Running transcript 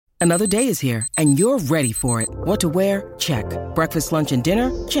Another day is here, and you're ready for it. What to wear? Check. Breakfast, lunch, and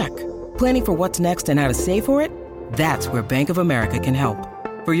dinner? Check. Planning for what's next and how to save for it? That's where Bank of America can help.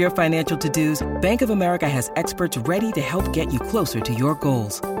 For your financial to-dos, Bank of America has experts ready to help get you closer to your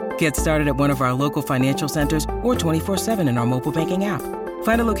goals. Get started at one of our local financial centers or 24/7 in our mobile banking app.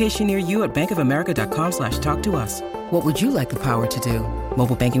 Find a location near you at bankofamerica.com/talktous. What would you like the power to do?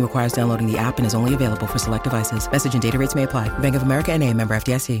 Mobile banking requires downloading the app and is only available for select devices. Message and data rates may apply. Bank of America N.A., member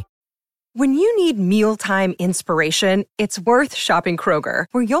FDIC. When you need mealtime inspiration, it's worth shopping Kroger,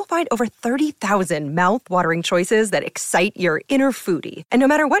 where you'll find over 30,000 mouth-watering choices that excite your inner foodie. And no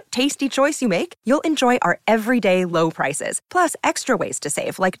matter what tasty choice you make, you'll enjoy our everyday low prices, plus extra ways to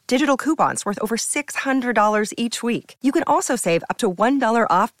save, like digital coupons worth over $600 each week. You can also save up to $1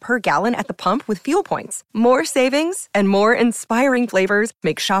 off per gallon at the pump with fuel points. More savings and more inspiring flavors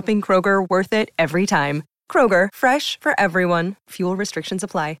make shopping Kroger worth it every time. Kroger, fresh for everyone. Fuel restrictions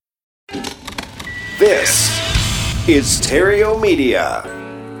apply. This is Terrio Media.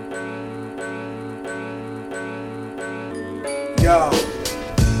 Yo,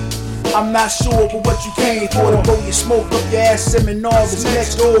 I'm not sure but what you came for. To blow your smoke up your ass, seminars is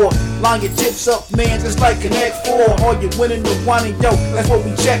next door. Line your chips up, man, just like Connect 4. All you winning the whining, yo, that's what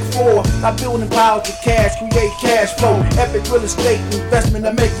we check for. Not building piles of cash, create cash flow. Epic real estate investment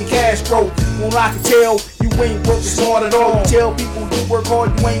to make your cash grow. Well, I can tell you ain't working smart at all. Tell people you work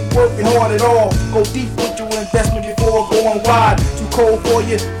hard, you ain't working hard at all. Go deep with your investment before going wide. Too cold for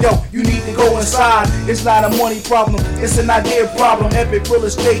you, yo, you need to go inside. It's not a money problem, it's an idea problem. Epic real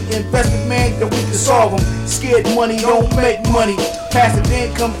estate investment, man, that we can solve them. Scared money don't make money. Passive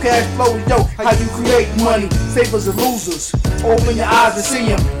income, cash flow, yo, how you create money. Savers and losers, open your eyes and see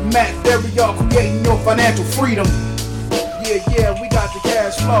them. Matt Theriault creating your financial freedom. Yeah, we got the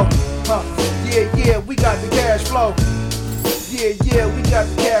cash flow. Yeah, we got the cash flow. Yeah, we got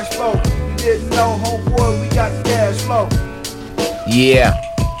the cash flow. You didn't know, homeboy, we got the cash flow. Yeah.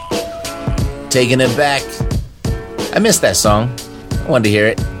 Taking it back. I missed that song. I wanted to hear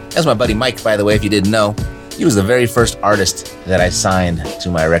it. That's my buddy Mike, by the way, if you didn't know. He was the very first artist that I signed to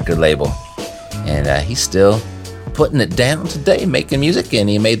my record label. And he's still putting it down today, making music, and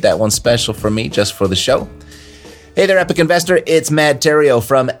he made that one special for me just for the show. Hey there, Epic Investor. It's Mad Theriault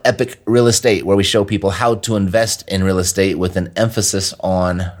from Epic Real Estate, where we show people how to invest in real estate with an emphasis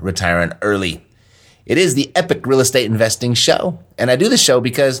on retiring early. It is the Epic Real Estate Investing Show, and I do this show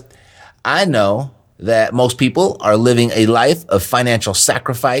because I know that most people are living a life of financial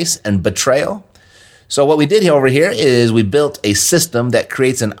sacrifice and betrayal. So what we did over here is we built a system that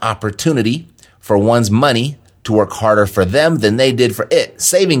creates an opportunity for one's money to work harder for them than they did for it,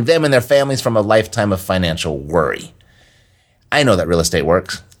 saving them and their families from a lifetime of financial worry. I know that real estate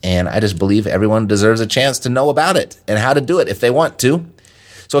works, and I just believe everyone deserves a chance to know about it and how to do it if they want to.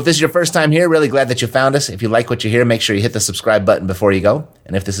 So if this is your first time here, really glad that you found us. If you like what you hear, make sure you hit the subscribe button before you go.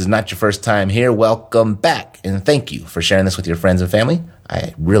 And if this is not your first time here, welcome back. And thank you for sharing this with your friends and family.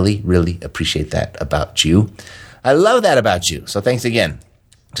 I really, really appreciate that about you. I love that about you. So thanks again.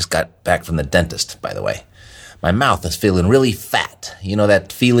 Just got back from the dentist, by the way. My mouth is feeling really fat. You know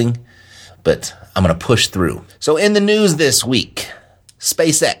that feeling? But I'm going to push through. So in the news this week,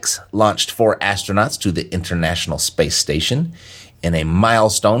 SpaceX launched 4 astronauts to the International Space Station in a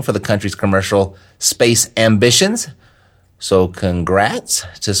milestone for the country's commercial space ambitions. So congrats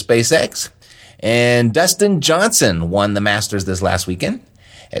to SpaceX. And Dustin Johnson won the Masters this last weekend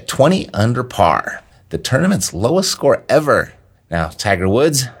at 20 under par, the tournament's lowest score ever. Now, Tiger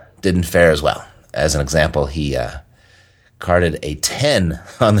Woods didn't fare as well. As an example, he carded a 10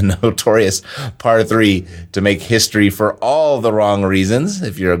 on the notorious par 3 to make history for all the wrong reasons.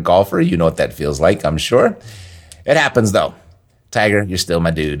 If you're a golfer, you know what that feels like, I'm sure. It happens, though. Tiger, you're still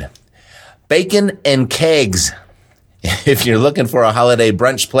my dude. Bacon and kegs. If you're looking for a holiday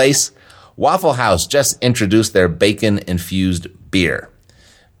brunch place, Waffle House just introduced their bacon-infused beer.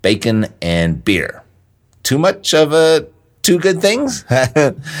 Bacon and beer. Too much of a two good things?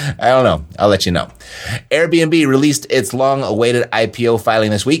 I don't know. I'll let you know. Airbnb released its long-awaited IPO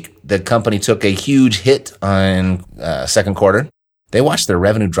filing this week. The company took a huge hit on second quarter. They watched their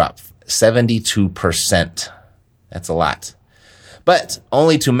revenue drop 72%. That's a lot. But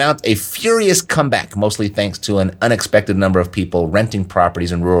only to mount a furious comeback, mostly thanks to an unexpected number of people renting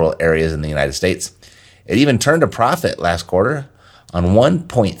properties in rural areas in the United States. It even turned a profit last quarter on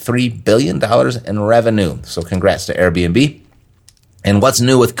 $1.3 billion in revenue. So congrats to Airbnb. And what's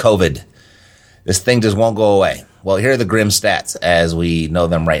new with COVID? This thing just won't go away. Well, here are the grim stats as we know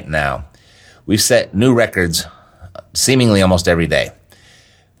them right now. We've set new records seemingly almost every day.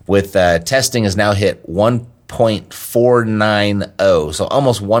 With testing has now hit 1.2 1.490, so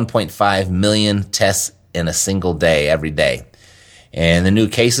almost 1.5 million tests in a single day every day. And the new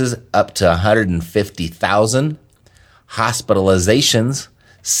cases up to 150,000. Hospitalizations,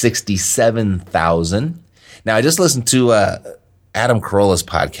 67,000. Now, I just listened to Adam Carolla's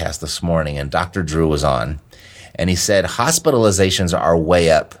podcast this morning, and Dr. Drew was on, and he said hospitalizations are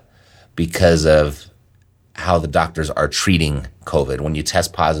way up because of how the doctors are treating COVID. When you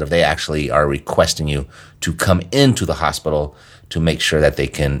test positive, they actually are requesting you to come into the hospital to make sure that they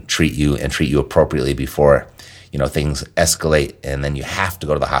can treat you and treat you appropriately before, things escalate and then you have to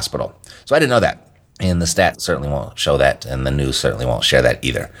go to the hospital. So I didn't know that. And the stats certainly won't show that, and the news certainly won't share that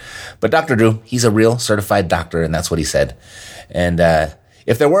either. But Dr. Drew, he's a real certified doctor, and that's what he said. And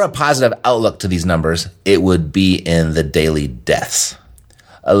if there were a positive outlook to these numbers, it would be in the daily deaths.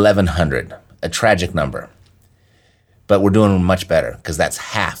 1,100, a tragic number. But we're doing much better because that's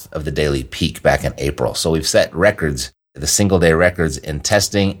half of the daily peak back in April. So we've set records, the single-day records in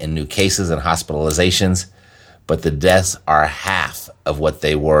testing, in new cases and hospitalizations, but the deaths are half of what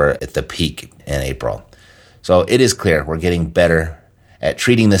they were at the peak in April. So it is clear we're getting better at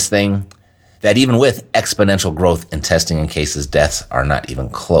treating this thing, that even with exponential growth in testing and cases, deaths are not even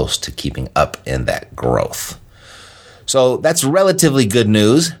close to keeping up in that growth. So that's relatively good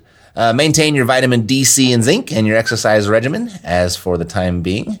news. Maintain your vitamin D, C, and zinc and your exercise regimen. As for the time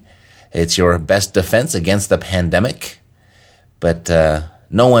being, it's your best defense against the pandemic. But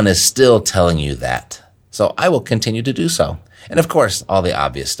no one is still telling you that. So I will continue to do so. And of course, all the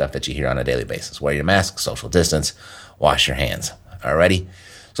obvious stuff that you hear on a daily basis. Wear your mask, social distance, wash your hands. Alrighty?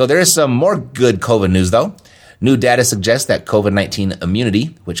 So there is some more good COVID news though. New data suggests that COVID-19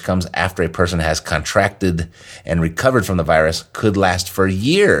 immunity, which comes after a person has contracted and recovered from the virus, could last for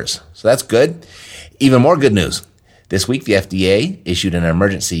years. So that's good. Even more good news. This week, the FDA issued an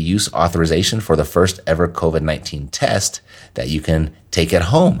emergency use authorization for the first ever COVID-19 test that you can take at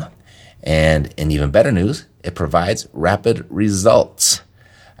home. And in even better news, it provides rapid results.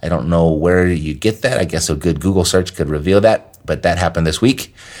 I don't know where you get that. I guess a good Google search could reveal that, but that happened this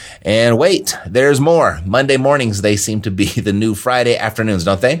week. And wait, there's more. Monday mornings, they seem to be the new Friday afternoons,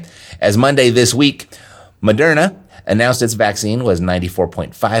 don't they? As Monday this week, Moderna announced its vaccine was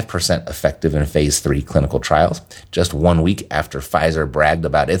 94.5% effective in phase 3 clinical trials, just 1 week after Pfizer bragged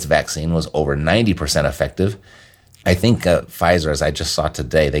about its vaccine was over 90% effective. I think Pfizer, as I just saw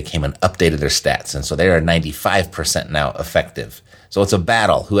today, they came and updated their stats, and so they are 95% now effective. So it's a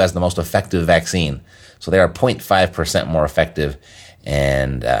battle who has the most effective vaccine. So they are 0.5% more effective,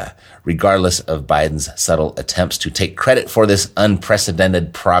 and regardless of Biden's subtle attempts to take credit for this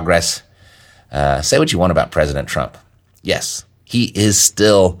unprecedented progress, say what you want about President Trump. Yes, he is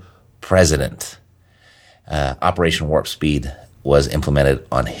still president. Operation Warp Speed was implemented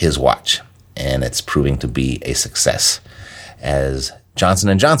on his watch, and it's proving to be a success, as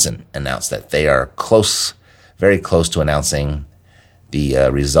Johnson & Johnson announced that they are close, very close to announcing the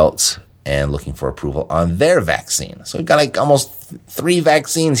results and looking for approval on their vaccine. So we've got like almost 3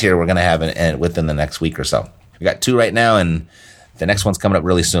 vaccines here we're going to have within the next week or so. We got 2 right now, and the next one's coming up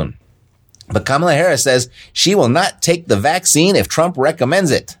really soon. But Kamala Harris says she will not take the vaccine if Trump recommends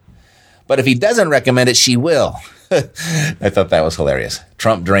it. But if he doesn't recommend it, she will. I thought that was hilarious.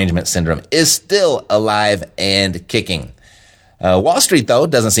 Trump derangement syndrome is still alive and kicking. Wall Street, though,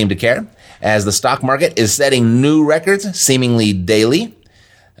 doesn't seem to care, as the stock market is setting new records seemingly daily.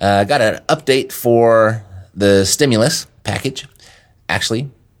 Got an update for the stimulus package. Actually,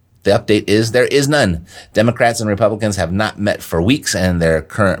 the update is there is none. Democrats and Republicans have not met for weeks, and their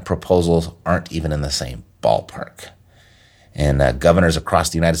current proposals aren't even in the same ballpark. And governors across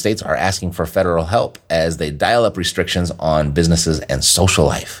the United States are asking for federal help as they dial up restrictions on businesses and social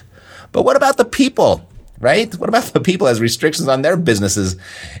life. But what about the people, right? What about the people as restrictions on their businesses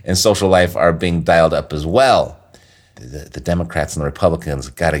and social life are being dialed up as well? The Democrats and the Republicans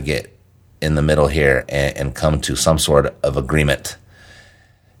got to get in the middle here and come to some sort of agreement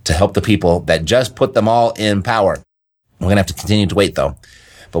to help the people that just put them all in power. We're going to have to continue to wait, though.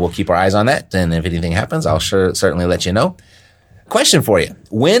 But we'll keep our eyes on that. And if anything happens, I'll certainly let you know. Question for you.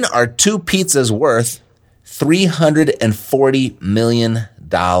 When are 2 pizzas worth $340 million?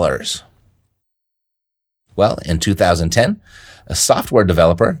 Well, in 2010, a software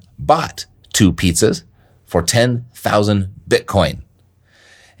developer bought 2 pizzas for 10,000 Bitcoin.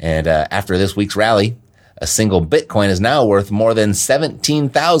 And after this week's rally, a single Bitcoin is now worth more than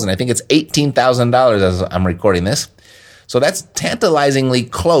 $17,000. I think it's $18,000 as I'm recording this. So that's tantalizingly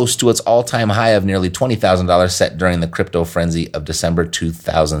close to its all-time high of nearly $20,000 set during the crypto frenzy of December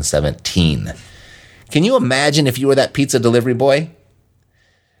 2017. Can you imagine if you were that pizza delivery boy?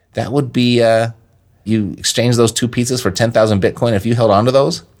 That would be you exchange those 2 pizzas for 10,000 Bitcoin. If you held on to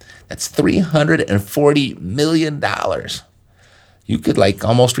those, that's $340 million. You could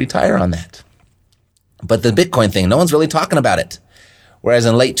almost retire on that. But the Bitcoin thing, no one's really talking about it. Whereas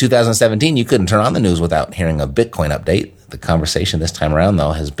in late 2017, you couldn't turn on the news without hearing a Bitcoin update. The conversation this time around,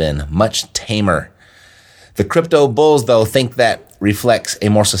 though, has been much tamer. The crypto bulls, though, think that reflects a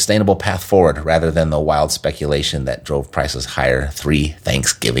more sustainable path forward rather than the wild speculation that drove prices higher 3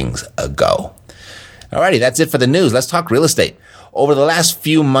 Thanksgivings ago. Alrighty, that's it for the news. Let's talk real estate. Over the last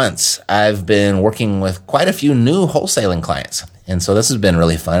few months, I've been working with quite a few new wholesaling clients. And so this has been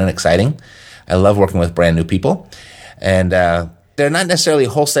really fun and exciting. I love working with brand new people. And they're not necessarily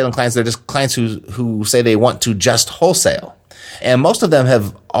wholesaling clients. They're just clients who say they want to just wholesale. And most of them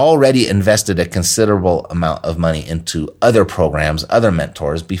have already invested a considerable amount of money into other programs, other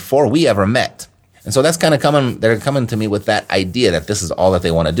mentors before we ever met. And so that's kind of they're coming to me with that idea that this is all that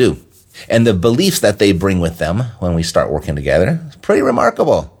they want to do. And the beliefs that they bring with them when we start working together is pretty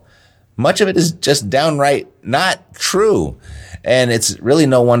remarkable. Much of it is just downright not true. And it's really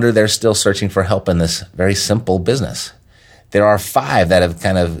no wonder they're still searching for help in this very simple business. There are 5 that have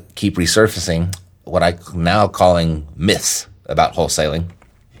kind of keep resurfacing what I now calling myths about wholesaling.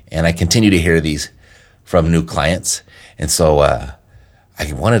 And I continue to hear these from new clients. And so I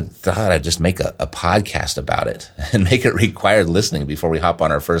thought I'd just make a podcast about it and make it required listening before we hop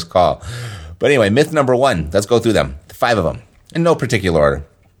on our first call. But anyway, myth number 1, let's go through them, 5 of them, in no particular order.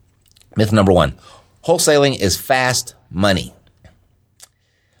 Myth number 1, wholesaling is fast money.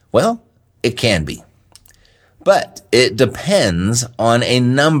 Well, it can be. But it depends on a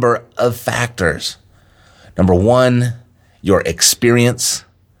number of factors. Number 1, your experience.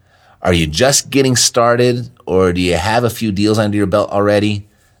 Are you just getting started, or do you have a few deals under your belt already?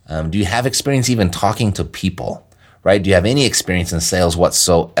 Do you have experience even talking to people, right? Do you have any experience in sales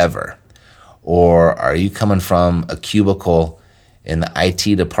whatsoever? Or are you coming from a cubicle in the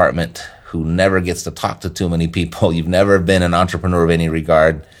IT department who never gets to talk to too many people? You've never been an entrepreneur of any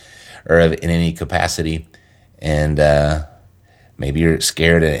regard or in any capacity. And maybe you're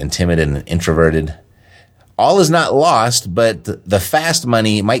scared and intimidated and introverted. All is not lost, but the fast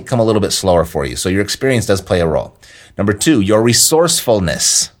money might come a little bit slower for you. So your experience does play a role. Number 2, your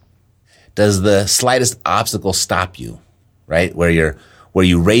resourcefulness. Does the slightest obstacle stop you, right? Where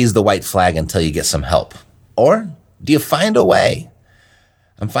you raise the white flag until you get some help? Or do you find a way?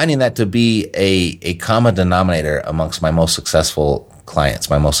 I'm finding that to be a common denominator amongst my most successful clients,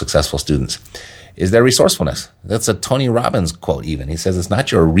 my most successful students, is their resourcefulness. That's a Tony Robbins quote even. He says it's not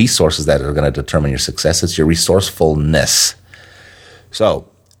your resources that are going to determine your success, it's your resourcefulness. So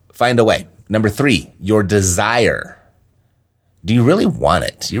find a way. Number 3, your desire. Do you really want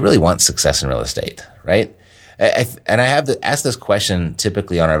it? Do you really want success in real estate, right? And I have to ask this question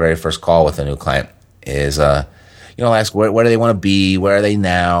typically on our very first call with a new client is, I'll ask where do they want to be? Where are they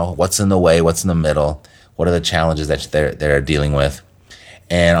now? What's in the way? What's in the middle? What are the challenges that they're dealing with?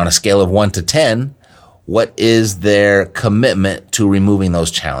 And on a scale of 1 to 10, what is their commitment to removing those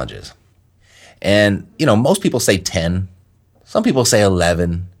challenges? And, most people say 10. Some people say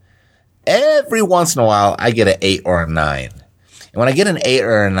 11. Every once in a while, I get an 8 or a 9. And when I get an 8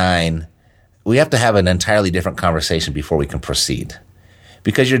 or a 9, we have to have an entirely different conversation before we can proceed.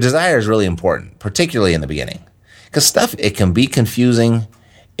 Because your desire is really important, particularly in the beginning. Because it can be confusing.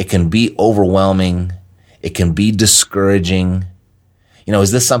 It can be overwhelming. It can be discouraging.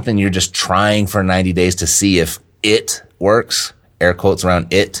 Is this something you're just trying for 90 days to see if it works? Air quotes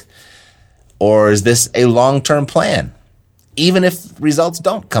around it. Or is this a long-term plan? Even if results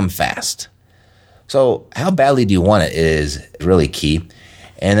don't come fast. So how badly do you want it is really key.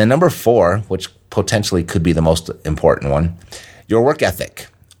 And then number 4, which potentially could be the most important one, your work ethic.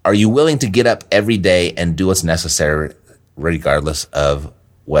 Are you willing to get up every day and do what's necessary regardless of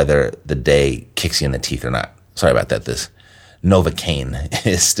whether the day kicks you in the teeth or not? Sorry about that. This Novocaine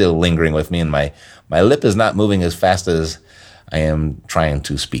is still lingering with me, and my lip is not moving as fast as I am trying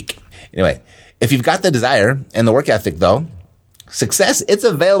to speak. Anyway, if you've got the desire and the work ethic, though, success, it's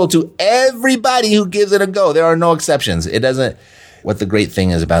available to everybody who gives it a go. There are no exceptions. What the great thing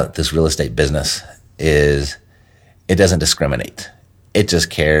is about this real estate business is it doesn't discriminate. It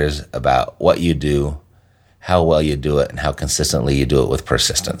just cares about what you do, how well you do it, and how consistently you do it with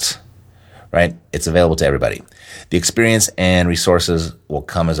persistence. Right? It's available to everybody. The experience and resources will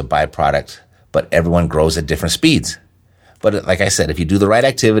come as a byproduct, but everyone grows at different speeds. But like I said, if you do the right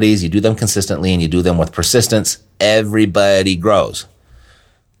activities, you do them consistently, and you do them with persistence, everybody grows.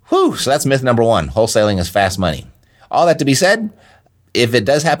 Whew, so that's myth number 1. Wholesaling is fast money. All that to be said, if it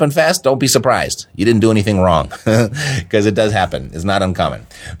does happen fast, don't be surprised. You didn't do anything wrong because it does happen. It's not uncommon.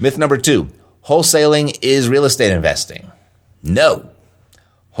 Myth number 2, wholesaling is real estate investing. No.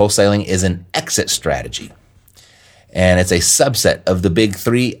 Wholesaling is an exit strategy. And it's a subset of the big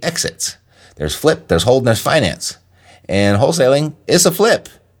three exits. There's flip, there's hold, and there's finance. And wholesaling is a flip.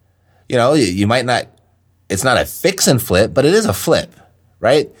 You know, you might not, it's not a fix and flip, but it is a flip,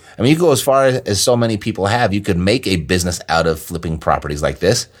 right? I mean, you go as far as so many people have. You could make a business out of flipping properties like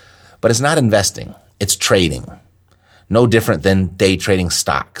this, but it's not investing. It's trading. No different than day trading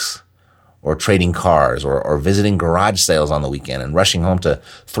stocks or trading cars or visiting garage sales on the weekend and rushing home to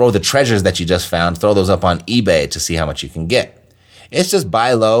throw the treasures that you just found, throw those up on eBay to see how much you can get. It's just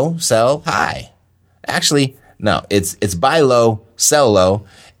buy low, sell high. Actually, no, it's buy low, sell low,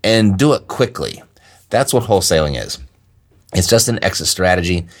 and do it quickly. That's what wholesaling is. It's just an exit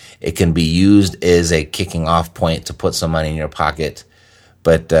strategy. It can be used as a kicking off point to put some money in your pocket,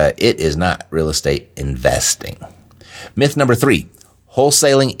 but it is not real estate investing. Myth number 3,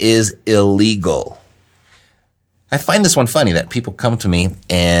 wholesaling is illegal. I find this one funny that people come to me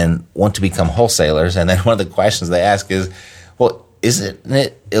and want to become wholesalers, and then one of the questions they ask is, well, isn't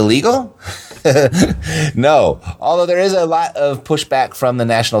it illegal? No. Although there is a lot of pushback from the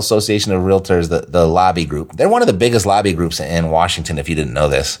National Association of Realtors, the lobby group. They're one of the biggest lobby groups in Washington, if you didn't know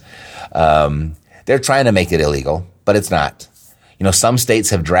this. They're trying to make it illegal, but it's not. You know, some states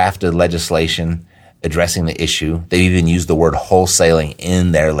have drafted legislation addressing the issue. They've even used the word wholesaling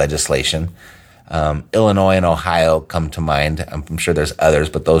in their legislation. Illinois and Ohio come to mind. I'm sure there's others,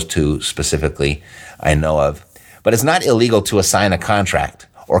 but those two specifically I know of. But it's not illegal to assign a contract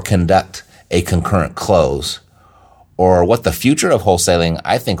or conduct a concurrent close, or what the future of wholesaling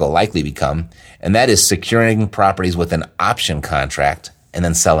I think will likely become, and that is securing properties with an option contract and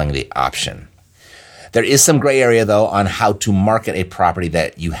then selling the option. There is some gray area, though, on how to market a property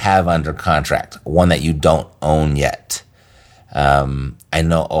that you have under contract, one that you don't own yet. I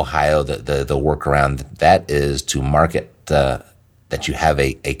know Ohio, the workaround that is to market that you have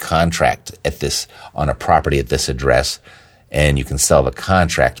a contract on a property at this address, and you can sell the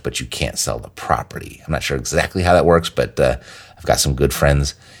contract, but you can't sell the property. I'm not sure exactly how that works, but I've got some good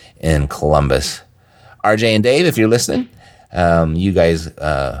friends in Columbus. RJ and Dave, if you're listening, you guys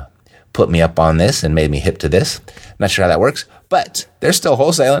put me up on this and made me hip to this. I'm not sure how that works, but they're still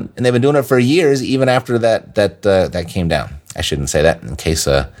wholesaling, and they've been doing it for years, even after that came down. I shouldn't say that in case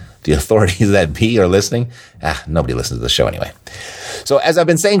the authorities that be are listening. Nobody listens to the show anyway. So as I've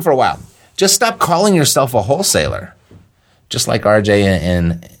been saying for a while, just stop calling yourself a wholesaler, just like RJ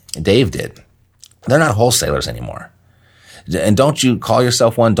and Dave did. They're not wholesalers anymore. And don't you call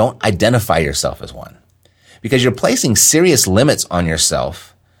yourself one. Don't identify yourself as one, because you're placing serious limits on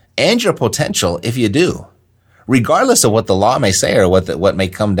yourself and your potential if you do, regardless of what the law may say or what may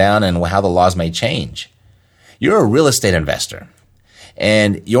come down and how the laws may change. You're a real estate investor,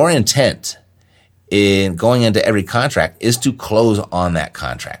 and your intent in going into every contract is to close on that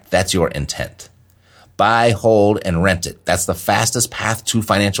contract. That's your intent. Buy, hold, and rent it. That's the fastest path to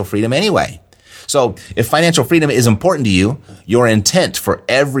financial freedom anyway. So if financial freedom is important to you, your intent for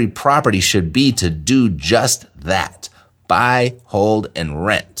every property should be to do just that. Buy, hold, and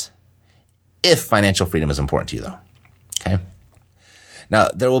rent. If financial freedom is important to you, though. Okay. Now,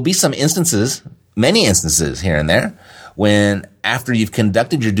 there will be some instances, many instances here and there, when after you've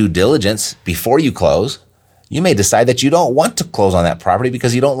conducted your due diligence before you close, you may decide that you don't want to close on that property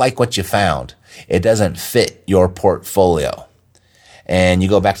because you don't like what you found. It doesn't fit your portfolio. And you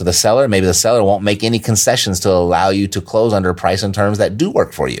go back to the seller. Maybe the seller won't make any concessions to allow you to close under price and terms that do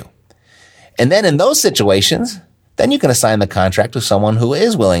work for you. And then in those situations, then you can assign the contract to someone who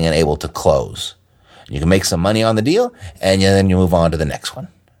is willing and able to close. You can make some money on the deal, and then you move on to the next one.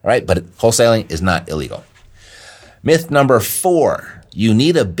 All right? But wholesaling is not illegal. Myth number 4, you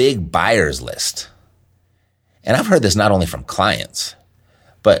need a big buyer's list. And I've heard this not only from clients,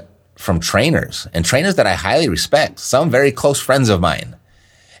 but from trainers, and trainers that I highly respect, some very close friends of mine.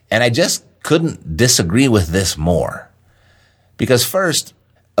 And I just couldn't disagree with this more. Because first,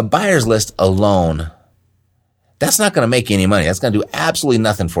 a buyer's list alone, that's not going to make you any money. That's going to do absolutely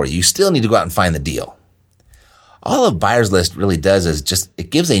nothing for you. You still need to go out and find the deal. All a buyer's list really does is it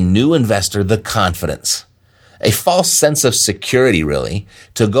gives a new investor the confidence, a false sense of security, really,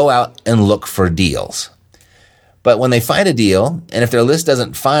 to go out and look for deals. But when they find a deal, and if their list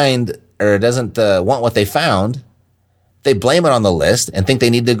doesn't find or doesn't want what they found, they blame it on the list and think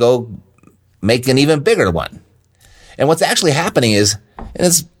they need to go make an even bigger one. And what's actually happening is, and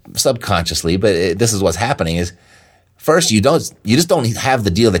it's subconsciously, but this is what's happening is, first, you just don't have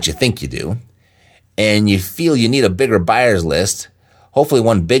the deal that you think you do, and you feel you need a bigger buyer's list, Hopefully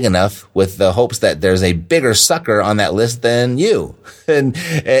one big enough with the hopes that there's a bigger sucker on that list than you. And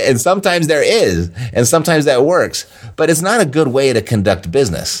sometimes there is, and sometimes that works, but it's not a good way to conduct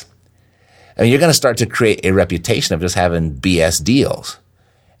business. I mean, you're going to start to create a reputation of just having BS deals,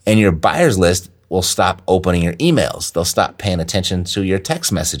 and your buyers list will stop opening your emails. They'll stop paying attention to your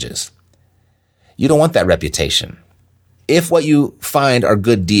text messages. You don't want that reputation. If what you find are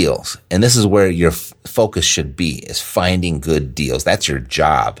good deals, and this is where your focus should be, is finding good deals. That's your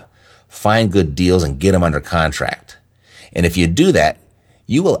job. Find good deals and get them under contract. And if you do that,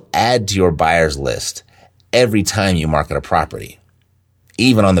 you will add to your buyers list every time you market a property,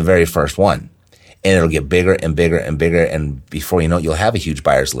 even on the very first one. And it'll get bigger and bigger and bigger. And before you know it, you'll have a huge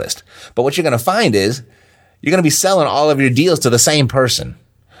buyers list. But what you're going to find is you're going to be selling all of your deals to the same person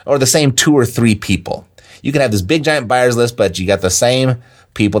or the same 2 or 3 people. You can have this big giant buyers list, but you got the same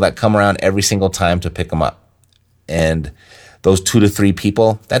people that come around every single time to pick them up. And those 2 to 3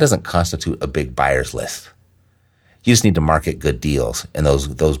 people, that doesn't constitute a big buyers list. You just need to market good deals, and those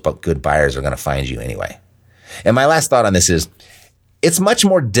good buyers are going to find you anyway. And my last thought on this is, it's much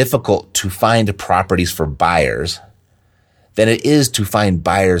more difficult to find properties for buyers than it is to find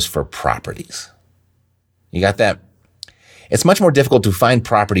buyers for properties. You got that? It's much more difficult to find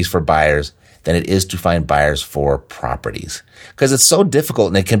properties for buyers than it is to find buyers for properties, because it's so difficult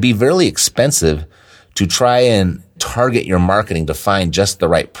and it can be really expensive to try and target your marketing to find just the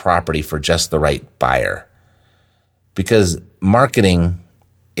right property for just the right buyer, because marketing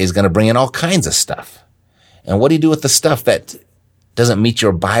is going to bring in all kinds of stuff. And what do you do with the stuff that doesn't meet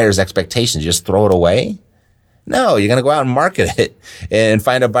your buyer's expectations? You just throw it away? No, you're going to go out and market it and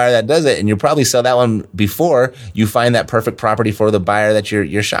find a buyer that does it. And you'll probably sell that one before you find that perfect property for the buyer that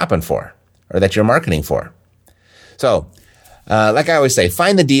you're shopping for or that you're marketing for. So, like I always say,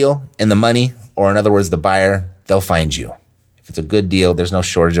 find the deal and the money, or in other words, the buyer, they'll find you. If it's a good deal, there's no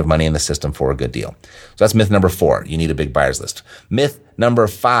shortage of money in the system for a good deal. So that's myth number 4. You need a big buyers list. Myth number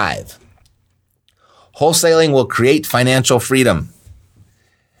 5. Wholesaling will create financial freedom.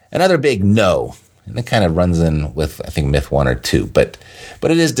 Another big no. And it kind of runs in with, I think, myth 1 or 2, but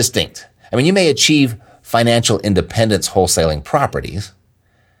it is distinct. I mean, you may achieve financial independence wholesaling properties,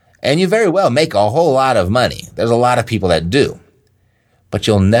 and you very well make a whole lot of money. There's a lot of people that do, but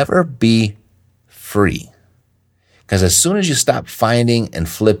you'll never be free. Because as soon as you stop finding and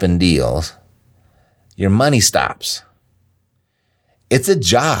flipping deals, your money stops. It's a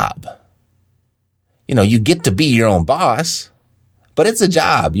job. You know, you get to be your own boss, but it's a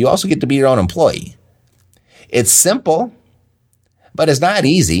job. You also get to be your own employee. It's simple, but it's not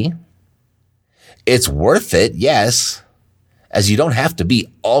easy. It's worth it, yes, as you don't have to be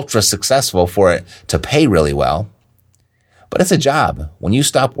ultra successful for it to pay really well. But it's a job. When you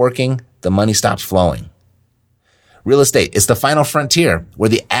stop working, the money stops flowing. Real estate is the final frontier where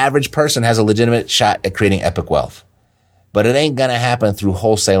the average person has a legitimate shot at creating epic wealth. But it ain't going to happen through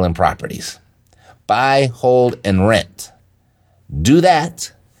wholesaling properties. Buy, hold, and rent. Do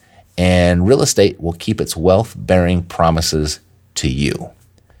that, and real estate will keep its wealth-bearing promises to you.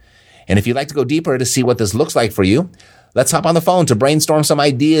 And if you'd like to go deeper to see what this looks like for you, let's hop on the phone to brainstorm some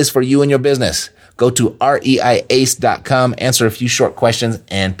ideas for you and your business. Go to reiace.com, answer a few short questions,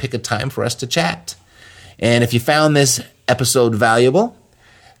 and pick a time for us to chat. And if you found this episode valuable,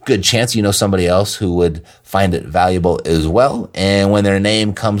 good chance you know somebody else who would find it valuable as well. And when their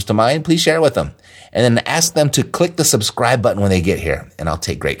name comes to mind, please share it with them. And then ask them to click the subscribe button when they get here, and I'll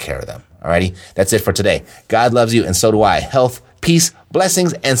take great care of them. Alrighty? That's it for today. God loves you, and so do I. Health, peace,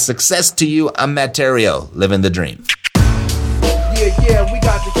 blessings, and success to you. I'm Matt Theriault, living the dream. Yeah, we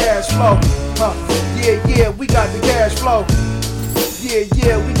got the cash flow. Yeah, we got the cash flow.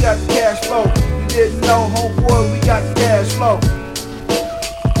 Yeah, we got the cash flow. You didn't know, homeboy, we got the cash flow.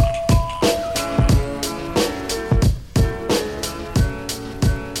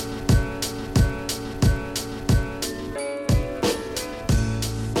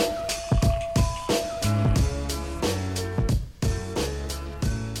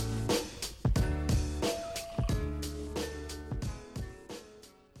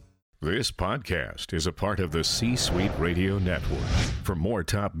 This podcast is a part of the C-Suite Radio Network. For more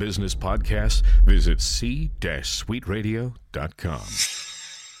top business podcasts, visit c-suiteradio.com.